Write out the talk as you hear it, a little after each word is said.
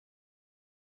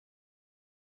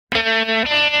Hello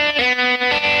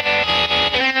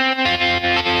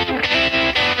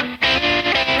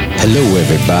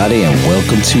everybody and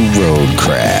welcome to Road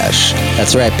Crash.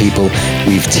 That's right people,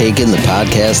 we've taken the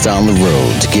podcast on the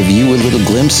road to give you a little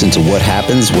glimpse into what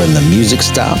happens when the music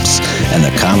stops and the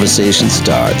conversation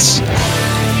starts.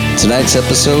 Tonight's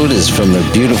episode is from the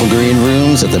beautiful green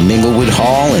rooms at the Minglewood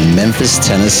Hall in Memphis,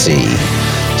 Tennessee.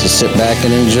 So sit back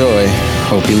and enjoy.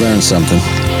 Hope you learned something.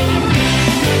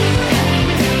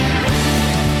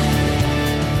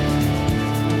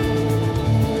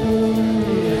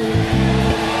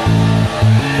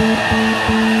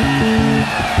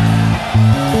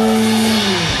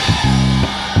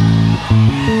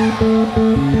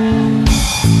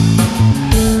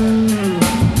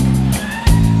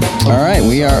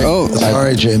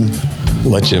 Sorry, Jim.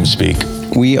 Let Jim speak.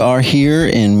 We are here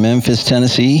in Memphis,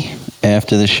 Tennessee,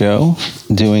 after the show,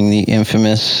 doing the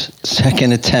infamous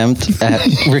second attempt at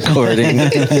recording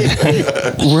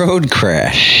Road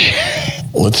Crash.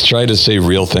 Let's try to say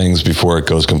real things before it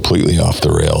goes completely off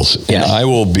the rails. Yes. And I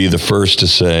will be the first to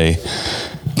say,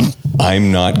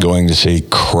 I'm not going to say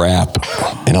crap,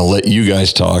 and I'll let you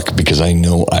guys talk because I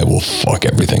know I will fuck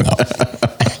everything up.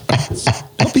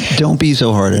 Don't be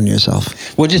so hard on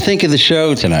yourself. What'd you think of the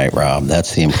show tonight, Rob?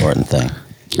 That's the important thing.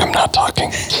 I'm not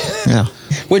talking. Yeah.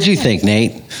 What'd you think,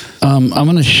 Nate? I'm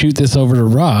going to shoot this over to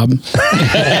Rob.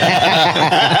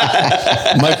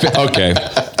 Okay.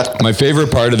 My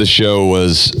favorite part of the show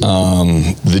was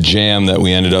the jam that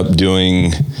we ended up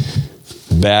doing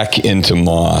back into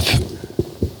Moth.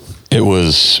 It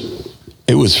was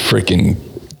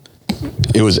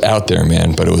out there,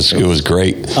 man, but it was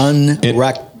great.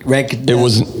 It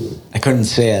wasn't. I couldn't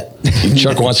say it.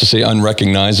 Chuck wants to say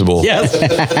unrecognizable. Yes.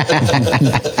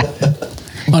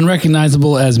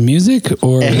 Unrecognizable as music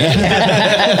or as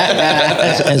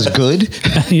good?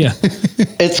 Yeah.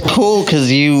 It's cool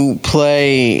because you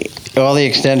play all the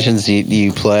extensions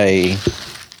you play.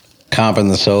 Comp and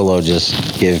the solo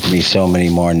just give me so many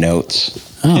more notes.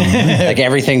 Oh, like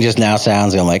everything just now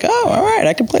sounds. I'm like, oh, all right,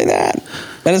 I can play that.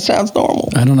 And it sounds normal.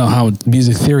 I don't know how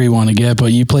music theory want to get,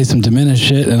 but you play some diminished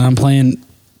shit, and I'm going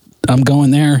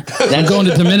there. I'm going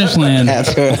to diminished land. That's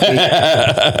right.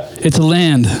 It's a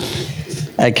land.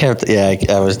 I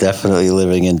was definitely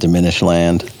living in diminished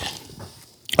land.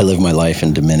 I live my life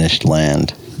in diminished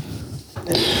land.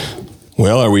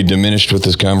 Well, are we diminished with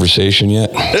this conversation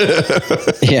yet?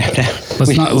 Yeah.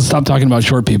 Let's stop talking about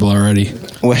short people already.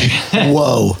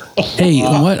 Whoa. Hey,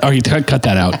 what? Are you cut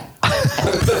that out?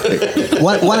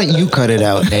 Why don't you cut it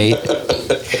out, Nate?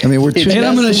 I mean, we're. And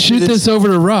I'm going to shoot this over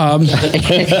to Rob.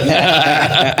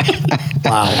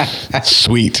 Wow.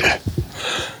 Sweet.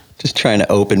 Just trying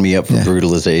to open me up for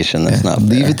brutalization. That's not fair.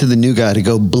 Leave it to the new guy to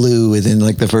go blue within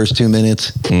like the first 2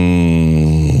 minutes.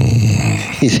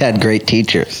 He's had great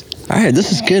teachers. All right,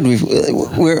 this is good.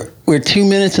 We're 2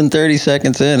 minutes and 30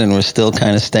 seconds in, and we're still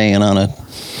kind of staying on it.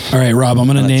 All right, Rob, I'm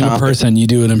going to name a person. You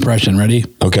do an impression. Ready?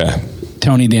 Okay.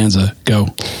 Tony Danza.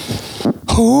 Go.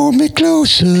 Hold me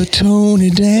closer, Tony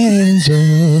Danza.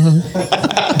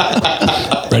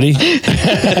 Ready?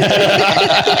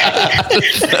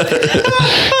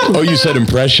 Oh, you said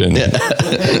impression. Yeah.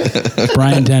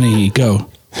 Brian Dennehy. Go.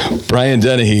 Brian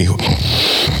Dennehy.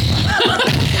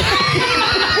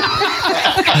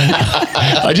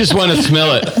 I just want to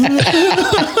smell it.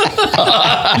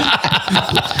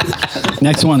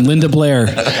 Next one, Linda Blair.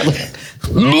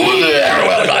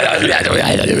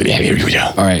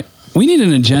 All right. We need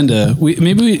an agenda. We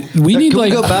need Can like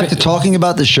we go back to talking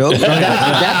about the show?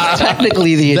 That's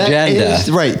technically the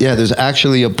agenda. Right. Yeah. There's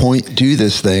actually a point to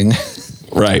this thing.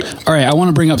 Right. All right. I want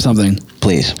to bring up something.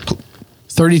 Please.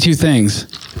 32 Things.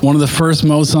 One of the first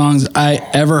Mo songs I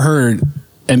ever heard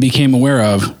and became aware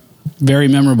of. Very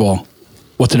memorable.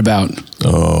 What's it about?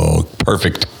 Oh,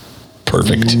 perfect.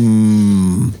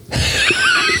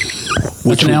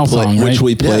 Which an Al song, right? Which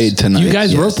we played tonight. You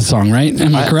guys wrote the song, right?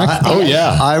 Am I correct?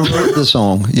 I wrote the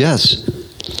song. Yes.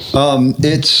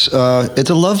 It's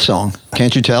a love song.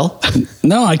 Can't you tell?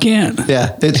 No, I can't.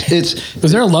 Yeah. It's.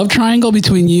 Was there a love triangle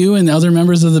between you and the other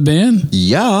members of the band?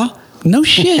 Yeah. No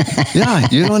shit. Yeah.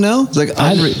 You don't know? It's like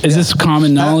is this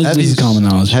common knowledge? This is common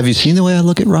knowledge. Have you seen the way I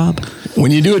look at Rob?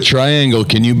 When you do a triangle,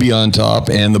 can you be on top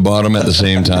and the bottom at the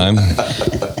same time?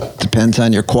 Depends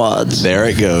on your quads. There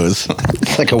it goes.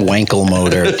 It's like a Wankel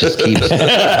motor. It just keeps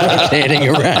rotating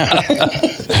around.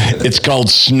 It's called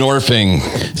snorfing.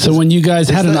 So when you guys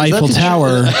had an Eiffel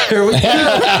Tower,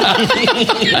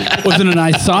 was it an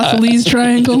isosceles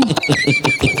triangle?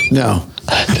 No.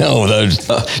 No, that's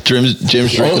Jim's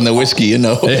drinking the whiskey. You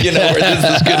know where this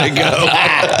is gonna go.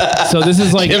 So this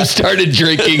is like Jim started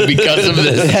drinking because of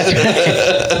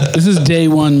this. this is day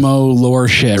one Mo lore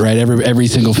shit, right? Every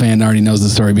single fan already knows the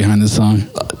story behind this song.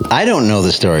 I don't know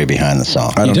the story behind the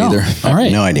song. I don't You either. All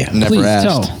right, No idea. Never Please asked.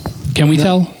 tell. Can we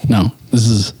tell? No. This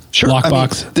is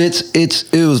lockbox. I mean,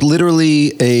 it was literally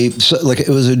it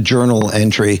was a journal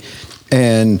entry,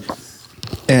 and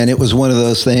it was one of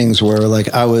those things where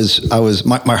like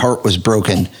my heart was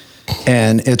broken,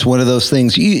 and it's one of those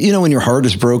things you know when your heart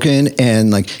is broken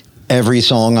and like every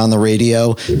song on the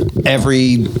radio,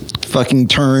 every fucking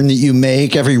turn that you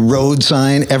make, every road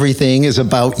sign, everything is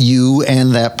about you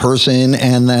and that person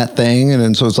and that thing.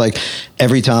 And so it's like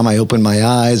every time I open my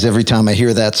eyes, every time I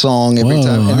hear that song, every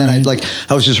time. And then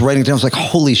I was just writing it down. I was like,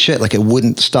 holy shit, like it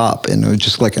wouldn't stop. And it was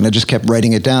just like, and I just kept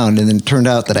writing it down. And then it turned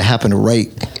out that I happened to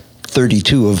write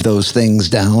 32 of those things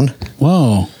down.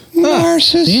 Whoa.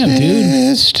 Narcissist. Damn,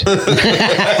 dude.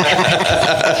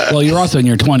 Well, you're also in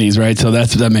your 20s, right? So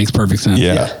that makes perfect sense.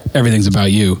 Yeah. Everything's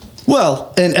about you.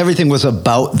 Well, and everything was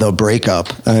about the breakup.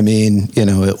 I mean, you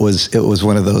know, it was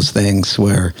one of those things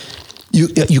where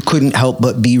you couldn't help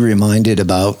but be reminded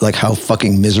about like how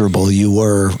fucking miserable you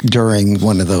were during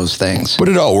one of those things. But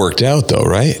it all worked out though,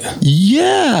 right?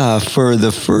 Yeah, for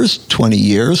the first 20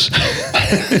 years.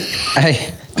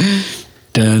 Hey,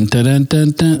 Dun, dun, dun,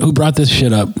 dun, dun. Who brought this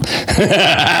shit up? New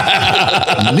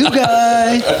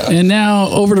guy. And now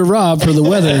over to Rob for the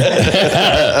weather.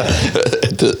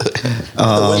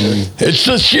 It's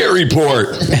the shit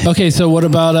report. Okay, so what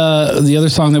about the other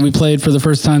song that we played for the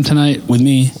first time tonight with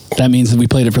me? That means that we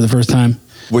played it for the first time.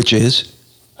 Which is?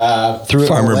 Threw It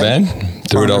Farmer All Away. Ben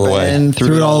threw it all away.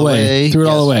 Threw it all away. Threw it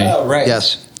all away. Oh, right.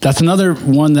 Yes. That's another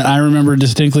one that I remember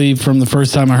distinctly from the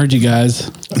first time I heard you guys.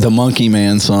 The Monkey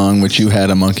Man song, which you had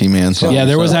a Monkey Man song. Yeah,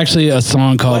 there was actually a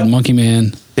song called Monkey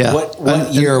Man. Yeah.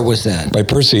 What year was that? By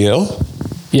Percy Hill?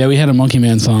 Yeah, we had a Monkey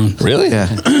Man song. Really? Yeah.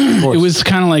 It was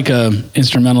kind of like a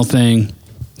instrumental thing.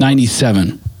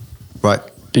 97. Right.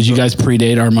 Did you guys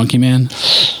predate our Monkey Man?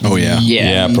 Oh yeah.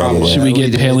 Yeah, probably. Should we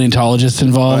get paleontologists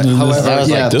involved in this? However, That was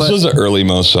yeah, This but- was an early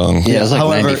Mo song. yeah, it was like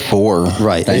However- 94.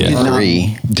 Right. It Did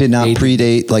not. did not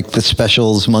predate like the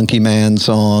Specials Monkey Man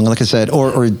song, like I said,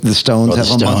 or the Stones Or the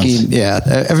have a monkey. Stones. Yeah.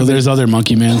 So Everybody, there's other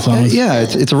Monkey Man songs. yeah,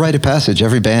 it's a rite of passage.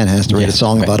 Every band has to write a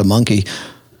song about a monkey.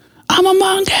 I'm a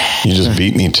monkey. You just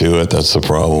beat me to it. That's the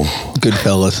problem.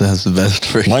 Goodfellas has the best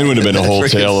freaking. Mine would have been a whole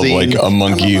freaking tale of scene. like a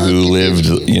monkey who lived,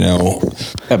 you know,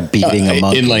 Beating a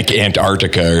monkey. in like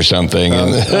Antarctica or something. I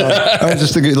was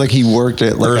just thinking like he worked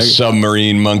at or a like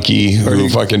submarine monkey who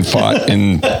fucking fought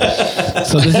in.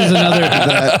 So this is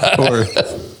another. or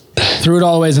Threw It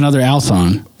All Away is another Al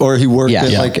song. or he worked Yeah.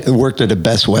 at Yeah. like worked at a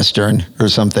Best Western or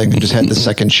something and just had the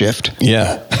second shift.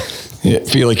 Yeah. I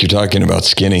feel like you're talking about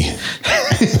Skinny.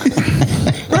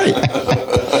 Right.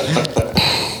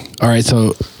 All right,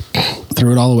 so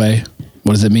Threw It All Away.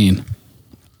 What does it mean?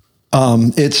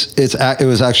 It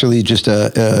was actually just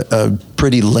a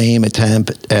pretty lame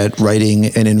attempt at writing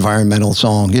an environmental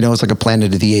song. You know, it's like a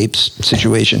Planet of the Apes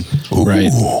situation. Right.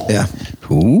 Yeah.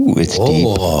 Ooh, it's deep.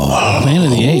 Planet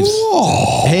of the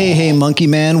Apes. Hey, monkey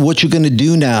man, what you gonna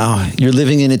do now? You're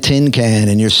living in a tin can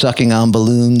and you're sucking on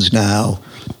balloons now.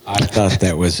 I thought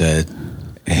that was a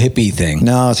hippie thing.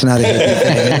 No, it's not a hippie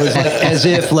thing. It was like, as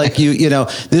if like you know,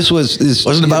 this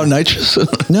Wasn't about nitrous.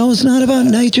 No, it's not about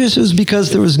nitrous. It was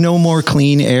because there was no more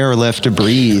clean air left to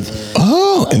breathe.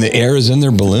 Oh, and the air is in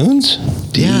their balloons?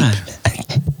 Yeah.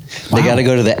 They got to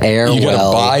go to the air You gotta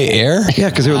well. buy air? Yeah,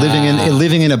 because they were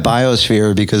living in a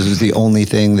biosphere because it was the only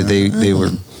thing that they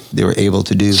were able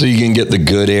to do. So you can get the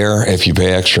good air if you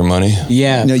pay extra money?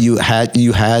 Yeah. No, you had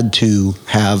to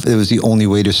have. It was the only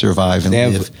way to survive and They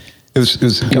have- live. It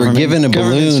was You were given a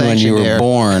balloon when you were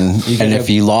born, can and have- if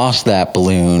you lost that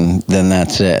balloon, then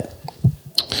that's it.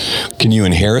 Can you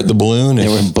inherit the balloon? They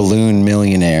were balloon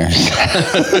millionaires.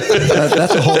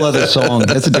 That's a whole other song.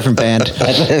 That's a different band.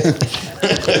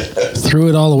 Threw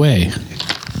It All Away.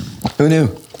 Who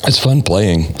knew? It's fun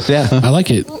playing. Yeah. I like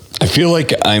it. I feel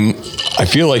like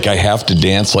I have to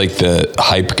dance like the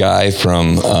hype guy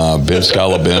from Bim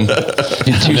Scala Bim.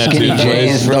 Two skinny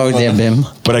J's. Oh, yeah, Bim.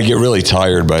 But I get really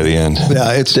tired by the end.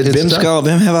 Yeah, Did Bim Skull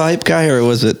Bim have a hype guy, or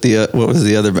was it the what was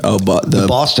the other? Oh, the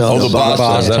Boston. Oh, the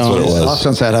Boston. That's what it was.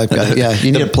 Boston's that hype guy. Yeah,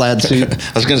 you need a plaid suit.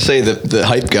 I was going to say the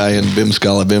hype guy in Bim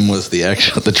Skull Bim was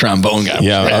the trombone guy.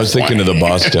 Yeah, I was thinking of the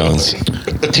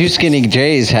Bosstones. Two skinny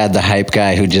J's had the hype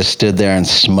guy who just stood there and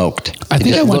smoked. I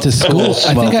think I went to school.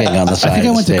 Smoking on the side I think I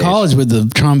of went the to stage. college with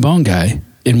the trombone guy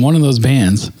in one of those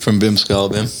bands. From Bim Skull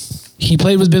Bim. he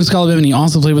played with Bim Scala Bim, and he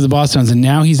also played with the Bosstones, and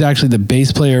now he's actually the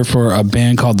bass player for a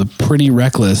band called the Pretty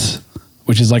Reckless,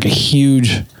 which is like a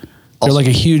huge. They're like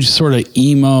a huge sort of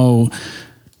emo.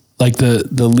 Like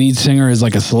the lead singer is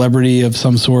like a celebrity of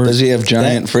some sort. Does he have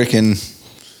giant freaking?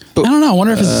 I don't know. I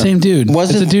wonder if it's the same dude.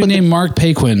 It's a dude named Mark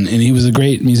Paquin, and he was a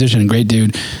great musician, great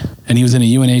dude. And he was in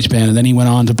a UNH band, and then he went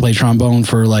on to play trombone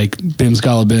for like Bim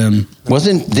Scala Bim.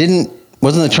 Wasn't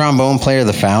the trombone player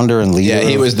the founder and leader? Yeah,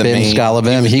 he was the Bim main. Scala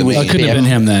Bim. He was. It couldn't have been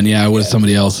him then. Yeah, it was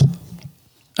somebody else.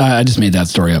 I just made that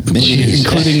story up,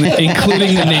 including the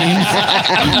names.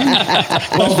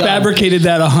 I fabricated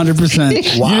that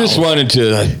 100%. Wow. You just wanted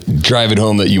to drive it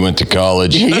home that you went to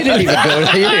college. You didn't even go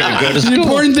to school. The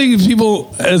important thing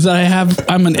is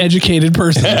I'm an educated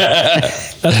person.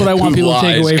 That's what I want people to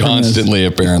take away from constantly,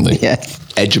 this. apparently. Yes.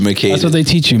 Educated. That's what they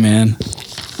teach you, man.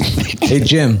 Hey,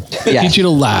 Jim. They teach you to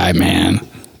lie, man.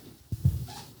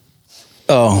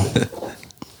 Oh.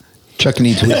 Chuck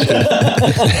needs whiskey.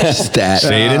 Stat.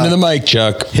 Say it into the mic,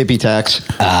 Chuck. Hippie tax.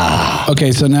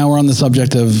 Okay, so now we're on the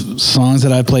subject of songs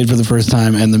that I played for the first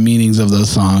time and the meanings of those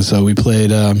songs. So we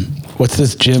played, what's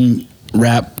this Jim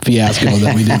rap fiasco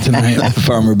that we did tonight?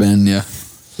 Farmer Ben, yeah.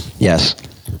 Yes.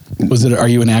 Are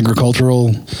you an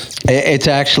agricultural? It's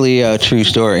actually a true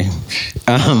story.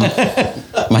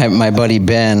 My buddy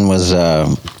Ben was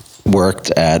worked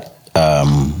at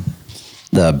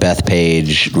the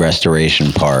Bethpage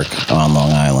Restoration Park on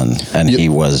Long Island, and he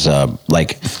was he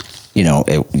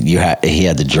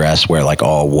had the dress wear like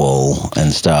all wool and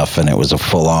stuff, and it was a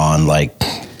full on what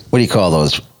do you call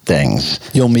those things?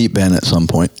 You'll meet Ben at some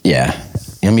point. Yeah,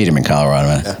 you'll meet him in Colorado,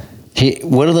 man. Yeah.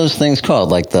 What are those things called?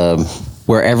 Like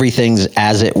where everything's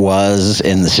as it was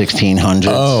in the 1600s.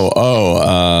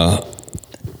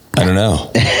 I don't know.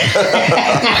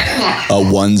 A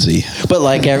onesie. But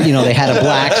they had a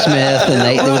blacksmith and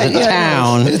there was a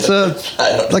town. It's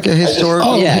like a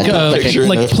historical.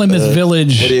 Like Plymouth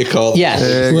Village. What do you call it? Yes.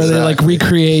 Where they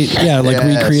recreate,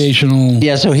 recreational.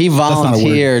 Yeah, so he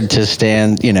volunteered to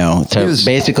stand,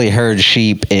 basically herd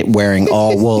sheep wearing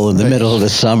all wool in the middle of the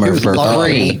summer for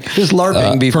free. He was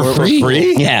LARPing before. For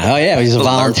free? Yeah, he's a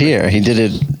volunteer. He did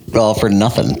it all for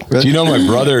nothing. Do you know my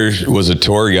brother was a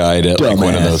tour guide at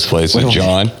one of those places,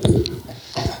 John?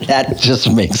 That just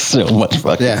makes so much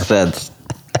fucking sense.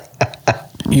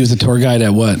 He was a tour guide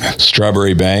at what?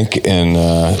 Strawberry Bank in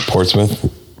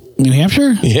Portsmouth. New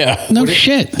Hampshire? Yeah. No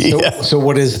shit. So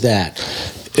what is that?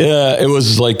 It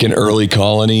was like an early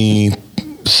colony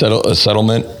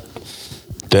settlement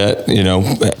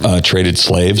that traded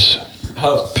slaves.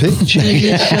 Do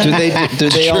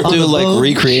they all do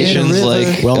recreations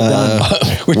well done.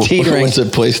 We're teetering. What's a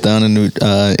place down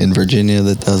in Virginia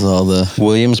that does all the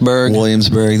Williamsburg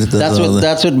that does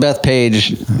that's what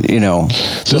Bethpage,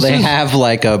 So they have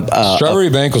like a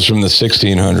Strawberry Bank was from the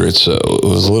 1600s, so it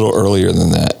was a little earlier than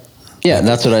that. Yeah,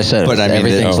 that's what I said. But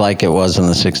everything's like it was in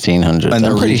the 1600s. And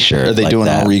I'm pretty sure. Are they doing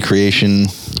all recreation?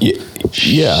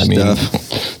 Yeah, I mean,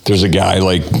 there's a guy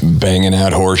banging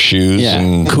out horseshoes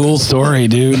and cool story,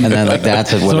 dude. And then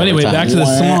that's it. So anyway, back to the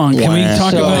song. Can we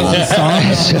talk about the song?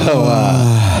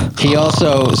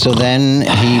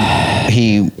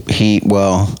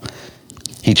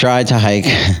 He tried to hike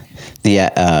the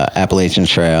Appalachian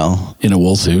Trail in a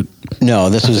wool suit.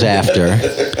 No, this was after,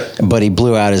 but he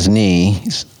blew out his knee,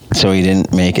 so he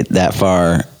didn't make it that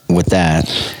far with that.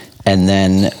 And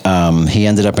then he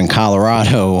ended up in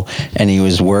Colorado, and he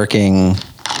was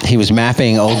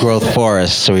mapping old-growth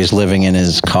forests, so he's living in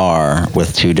his car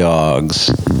with 2 dogs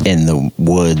in the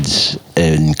woods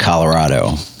in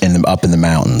Colorado, up in the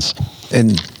mountains.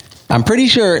 And I'm pretty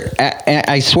sure,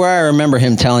 I swear I remember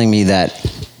him telling me that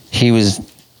he was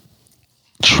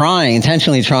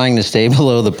intentionally trying to stay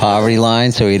below the poverty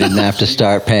line so he didn't have to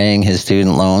start paying his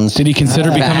student loans. Did he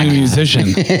consider becoming a musician?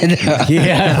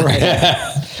 Yeah, right.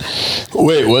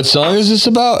 Wait, what song is this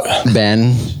about?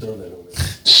 Ben.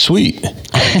 Sweet.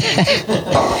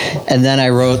 And then I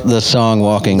wrote the song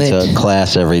 "Walking to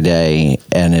Class Every Day,"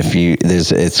 and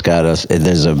there's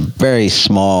a very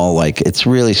small, it's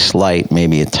really slight,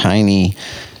 maybe a tiny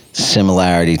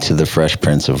similarity to the Fresh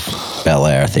Prince of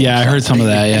Bel-Air thing. Yeah, I heard some of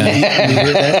that.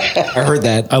 Yeah, I heard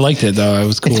that. I liked it though. It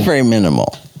was cool. It's very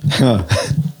minimal.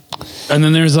 And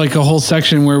then there's a whole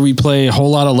section where we play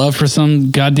 "Whole Lot of Love" for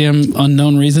some goddamn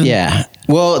unknown reason. Yeah.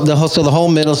 Well, the whole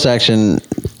middle section,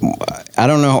 I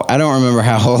don't know. I don't remember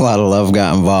how "Whole Lot of Love"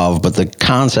 got involved, but the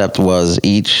concept was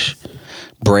each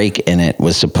break in it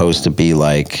was supposed to be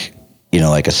like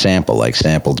a sample, like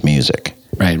sampled music.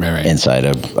 Right. Inside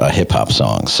a hip hop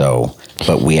song. So,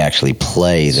 but we actually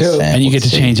play the sample. And you get to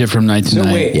change it from night to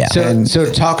night. Wait, yeah.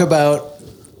 So talk about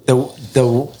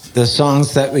the The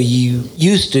songs that you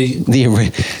used to.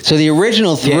 So the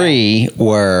original three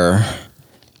were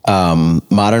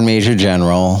Modern Major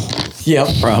General. Yep.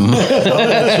 From They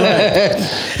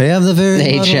have the very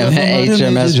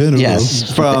HMS,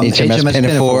 yes, from HMS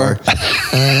Pinafore.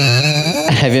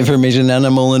 I have information,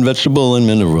 animal and vegetable and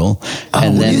mineral.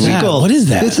 And then musical. What is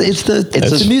that? It's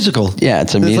a musical. Yeah,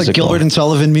 it's a musical. Like Gilbert and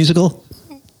Sullivan musical.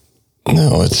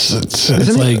 No, it's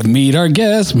like meet our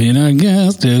guest. Is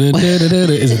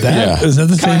it that? Yeah. Is that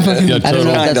the same fucking? Yeah, I don't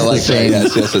know if that's the like that. same,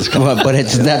 Yes, it's but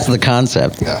that's the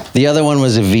concept. Yeah. The other one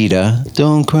was Evita.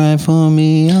 Don't cry for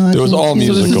me. It was all So this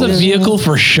musicals. is a vehicle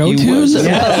for show tunes? Yes.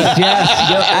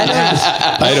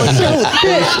 I don't know.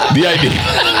 The idea.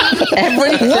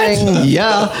 Everything.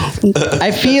 Yeah.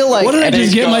 I feel like What did I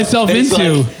just get myself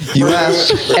into? You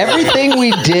asked. everything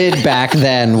we did back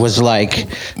then was like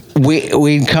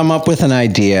we'd come up with an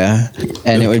idea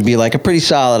and it would be like a pretty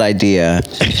solid idea,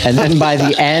 and then by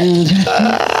the end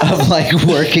of like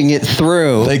working it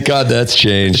through, Thank God that's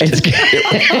changed.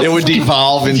 it would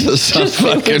devolve into some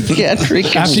fucking.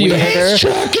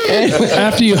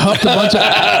 After you huffed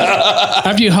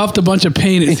a bunch of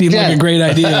paint, it seemed like a great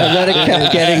idea. And then it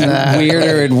kept getting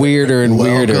weirder and weirder and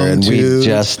weirder, and we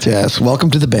just welcome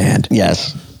to the band.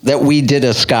 yes. That we did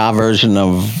a ska version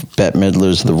of Bette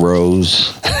Midler's The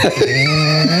Rose.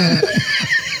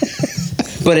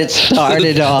 But it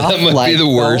started off That might like be the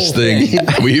worst thing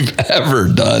we've ever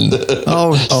done.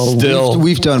 Still.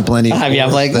 We've done plenty. I mean, I'm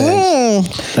like,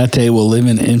 things. That day will live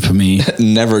in infamy.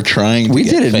 Never trying to we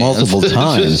get did it fans. multiple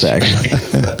times, actually.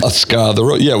 A ska, the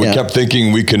road. Yeah, we Yeah. kept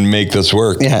thinking we can make this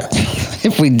work. Yeah.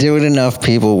 If we do it enough,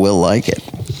 people will like it.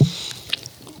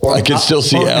 I could still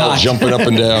see Al jumping up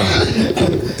and down.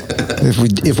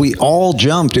 If we all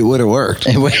jumped, it would have worked.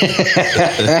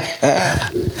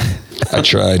 I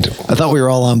tried. I thought we were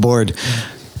all on board.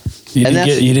 You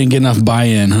didn't get enough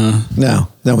buy-in, huh? No,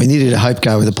 we needed a hype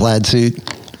guy with a plaid suit.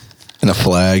 And a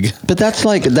flag. But that's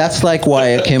like why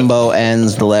Akimbo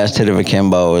ends. The last hit of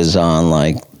Akimbo is on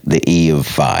like the E of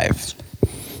 5,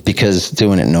 because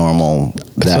doing it normal,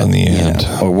 on the end.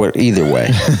 Either way,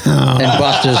 and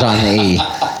Buster's on the E.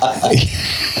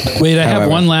 Wait, I have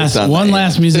one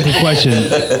last musical question.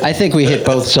 I think we hit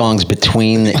both songs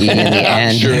between the E and the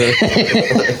end.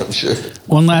 I'm sure.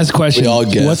 One last question. We all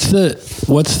guess.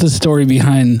 What's the story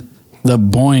behind the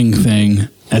boing thing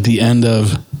at the end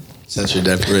of? Censor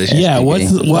deprivation. Yeah, why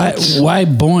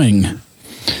boing?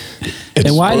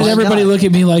 And why did everybody look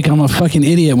at me like I'm a fucking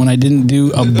idiot when I didn't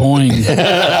do a boing?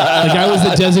 Like I was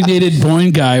the designated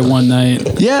boing guy one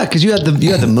night. Yeah, because you had the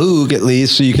Moog at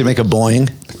least, so you could make a boing.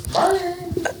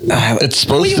 It's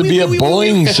supposed to be a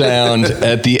boing sound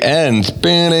at the end.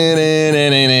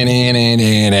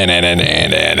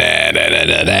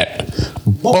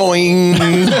 Boing.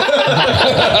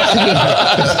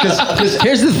 Because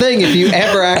here's the thing: if you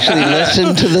ever actually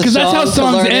listen to the song, Because that's how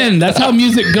songs end. That's how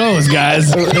music goes,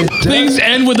 guys. Things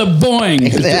end with a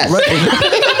boing.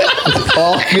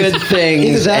 all good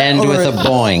things end with a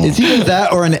boing. It's either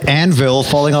that or an anvil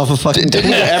falling off a fucking Did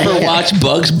you ever watch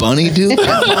Bugs Bunny, dude?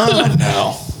 Come on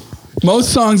now.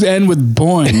 Most songs end with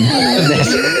boing.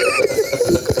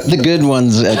 The good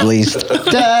ones, at least. da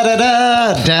da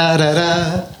da da da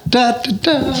da. Da, da,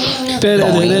 da. So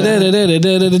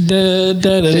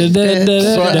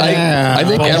I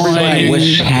think everybody. I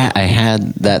wish I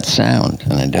had that sound,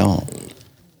 and I don't.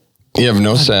 You have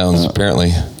no sounds,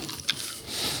 apparently.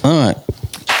 All right.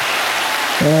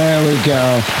 There we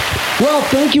go. Well,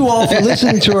 thank you all for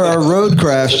listening to our road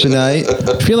crash tonight.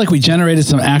 I feel like we generated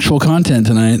some actual content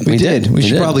tonight. We did. We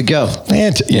should probably go.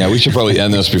 Yeah, we should probably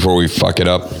end this before we fuck it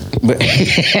up.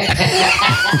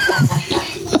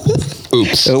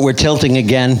 Oops. So we're tilting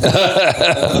again.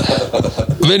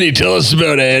 Vinny, tell us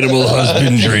about animal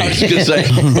husbandry. I was gonna say,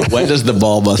 when does the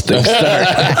ball busting start?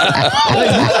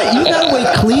 You got away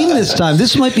clean this time.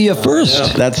 This might be a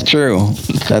first. That's true.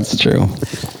 That's true.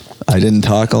 I didn't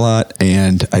talk a lot,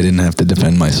 and I didn't have to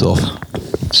defend myself.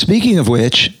 Speaking of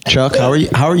which, Chuck, how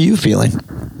are you feeling?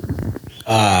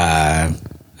 I'm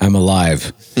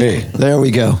alive. Hey, there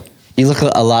we go. You look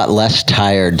a lot less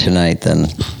tired tonight than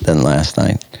last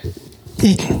night.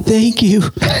 Thank you.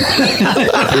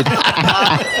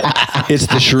 It's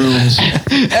the shrooms.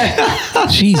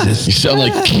 Jesus. You sound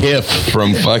like Kiff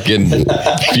from fucking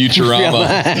Futurama.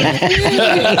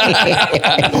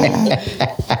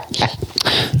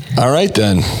 All right,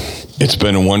 then. It's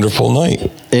been a wonderful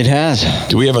night. It has.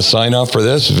 Do we have a sign off for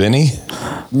this, Vinny?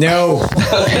 No.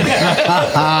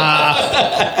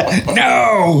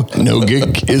 No. No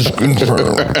gig is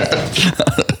confirmed.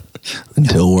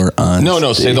 Until we're on.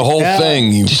 No, say the whole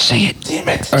thing. You Just say it. Damn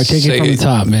it. All right, take it from the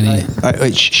top, Vinny. All right,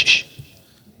 wait, shh.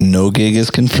 no gig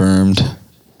is confirmed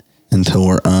until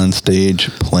we're on stage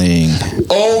playing.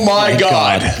 Oh my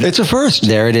God. It's a first.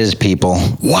 There it is, people.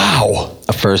 Wow.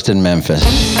 A first in Memphis.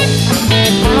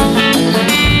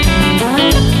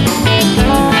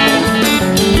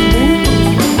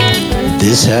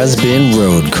 This has been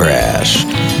Road Crash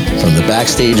from the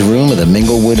backstage room of the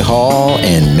Minglewood Hall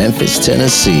in Memphis,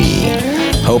 Tennessee.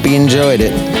 Hope you enjoyed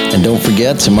it. And don't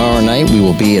forget, tomorrow night we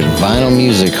will be at Vinyl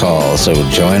Music Hall, so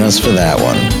join us for that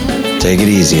one. Take it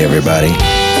easy, everybody.